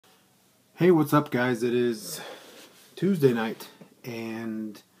Hey, what's up, guys? It is Tuesday night,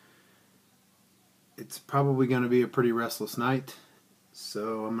 and it's probably going to be a pretty restless night,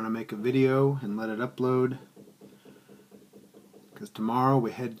 so I'm going to make a video and let it upload, because tomorrow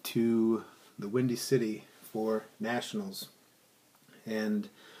we head to the Windy City for Nationals, and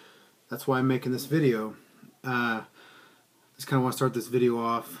that's why I'm making this video. Just kind of want to start this video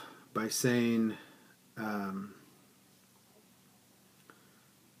off by saying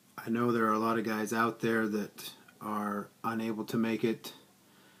I know there are a lot of guys out there that are unable to make it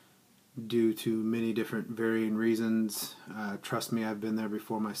due to many different varying reasons. Trust me, I've been there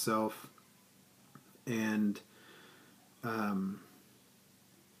before myself, and I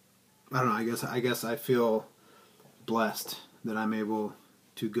don't know, I guess I feel blessed that I'm able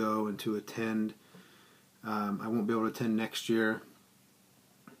to go and to attend. I won't be able to attend next year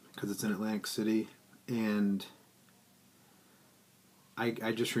because it's in Atlantic City, and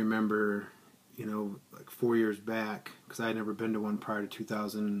I just remember, like 4 years back, because I had never been to one prior to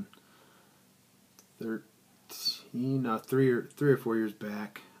 2013, 3 or 4 years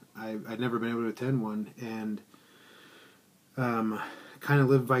back. I'd never been able to attend one, and kind of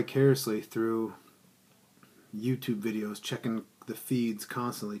lived vicariously through YouTube videos, checking the feeds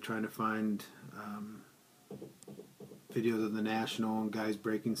constantly, trying to find videos of the National and guys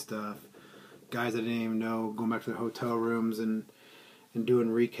breaking stuff, guys I didn't even know, going back to their hotel rooms and doing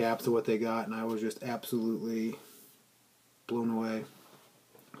recaps of what they got, and I was just absolutely blown away.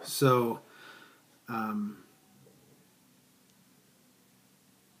 So,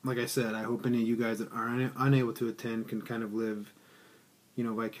 like I said, I hope any of you guys that are unable to attend can kind of live,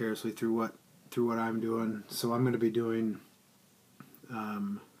 vicariously through what I'm doing. So I'm going to be doing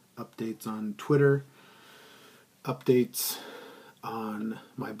updates on Twitter, updates on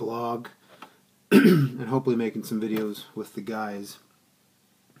my blog, and hopefully making some videos with the guys.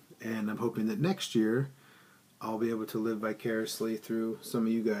 And I'm hoping that next year I'll be able to live vicariously through some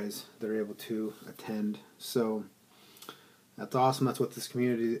of you guys that are able to attend. So that's awesome. That's what this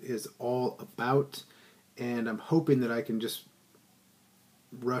community is all about. And I'm hoping that I can just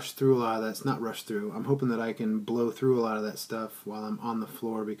rush through a lot of that. It's not rush through. I'm hoping that I can blow through a lot of that stuff while I'm on the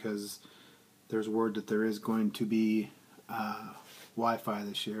floor, because there's word that there is going to be Wi-Fi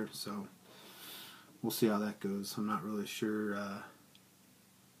this year. So we'll see how that goes. I'm not really sure.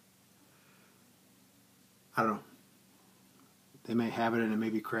 I don't know. They may have it and it may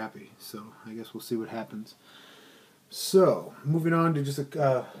be crappy, so I guess we'll see what happens. So, moving on to just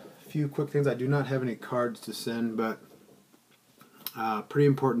a few quick things. I do not have any cards to send, but pretty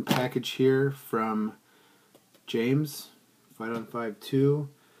important package here from James, Fight on 5-2.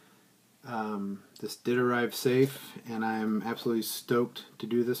 This did arrive safe, and I'm absolutely stoked to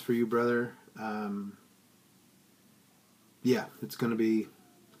do this for you, brother. Yeah, it's going to be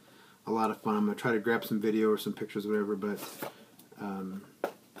a lot of fun. I'm going to try to grab some video or some pictures, whatever, but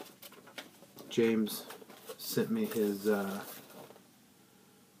James sent me his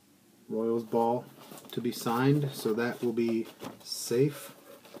Royals ball to be signed, so that will be safe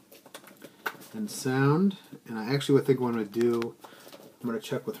and sound. And I actually think what I'm going to do, I'm going to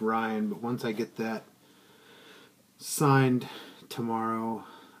check with Ryan, but once I get that signed tomorrow,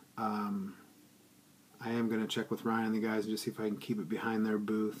 I am going to check with Ryan and the guys and just see if I can keep it behind their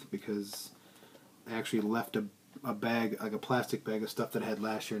booth, because I actually left a bag, like a plastic bag of stuff that I had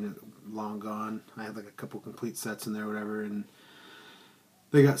last year, and it's long gone. I had like a couple complete sets in there, whatever, and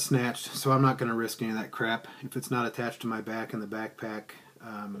they got snatched. So I'm not going to risk any of that crap. If it's not attached to my back in the backpack,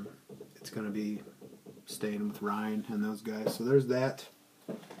 it's going to be staying with Ryan and those guys. So there's that.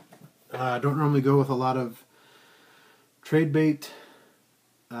 I don't normally go with a lot of trade bait,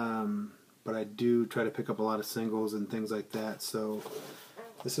 but I do try to pick up a lot of singles and things like that. So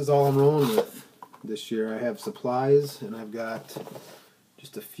this is all I'm rolling with this year. I have supplies, and I've got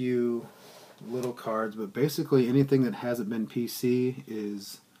just a few little cards, but basically anything that hasn't been PC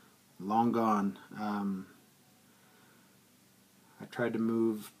is long gone. I tried to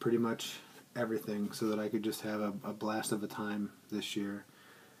move pretty much everything so that I could just have a blast of a time this year.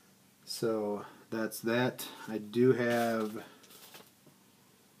 So that's that. I do have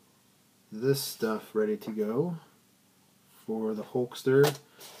this stuff ready to go for the Hulkster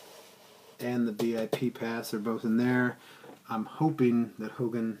and the VIP pass. They're both in there. I'm hoping that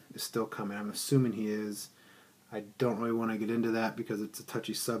Hogan is still coming. I'm assuming he is. I don't really want to get into that because it's a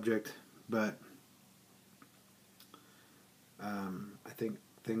touchy subject, but I think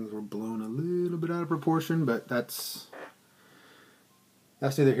things were blown a little bit out of proportion, but that's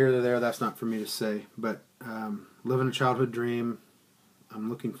neither here nor there. That's not for me to say, but living a childhood dream. I'm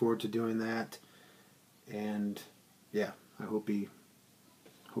looking forward to doing that, and yeah, I hope he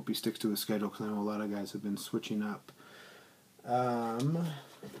hope he sticks to his schedule because I know a lot of guys have been switching up.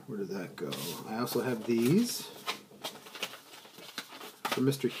 Where did that go? I also have these for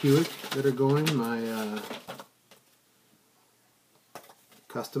Mr. Hewitt that are going, my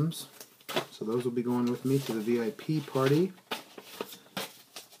customs. So those will be going with me to the VIP party.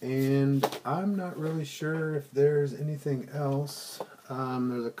 And I'm not really sure if there's anything else.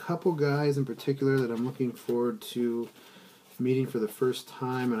 There's a couple guys in particular that I'm looking forward to meeting for the first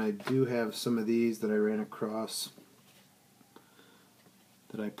time, and I do have some of these that I ran across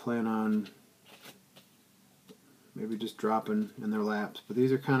that I plan on maybe just dropping in their laps. But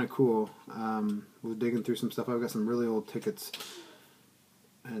these are kind of cool. We're digging through some stuff. I've got some really old tickets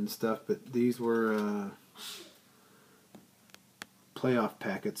and stuff, but these were playoff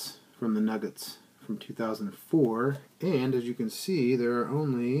packets from the Nuggets from 2004, and as you can see, there are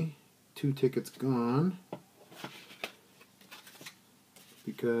only 2 tickets gone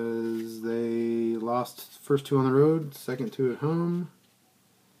because they lost first 2 on the road, second 2 at home,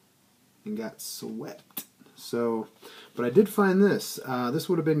 and got swept. So, but I did find this. This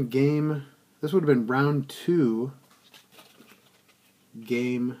would have been round 2,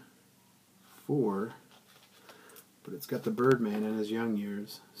 game 4. But it's got the Birdman in his young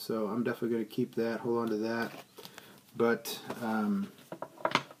years, so I'm definitely going to keep that, hold on to that. But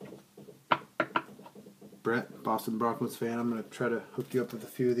Brett, Boston Broncos fan, I'm going to try to hook you up with a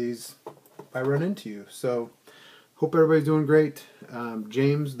few of these if I run into you. So hope everybody's doing great.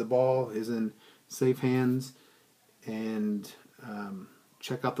 James, the ball is in safe hands, and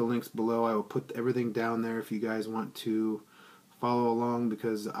check out the links below. I will put everything down there if you guys want to follow along,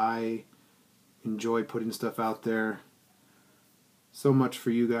 because I enjoy putting stuff out there so much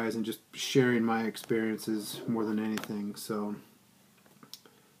for you guys and just sharing my experiences more than anything. So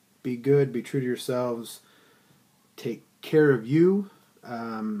be good, be true to yourselves, take care of you.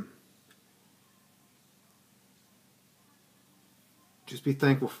 Just be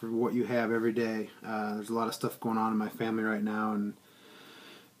thankful for what you have every day. There's a lot of stuff going on in my family right now, and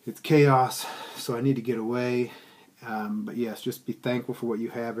it's chaos, so I need to get away. But yes, just be thankful for what you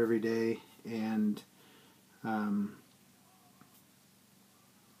have every day, and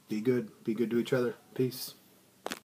be good to each other. Peace.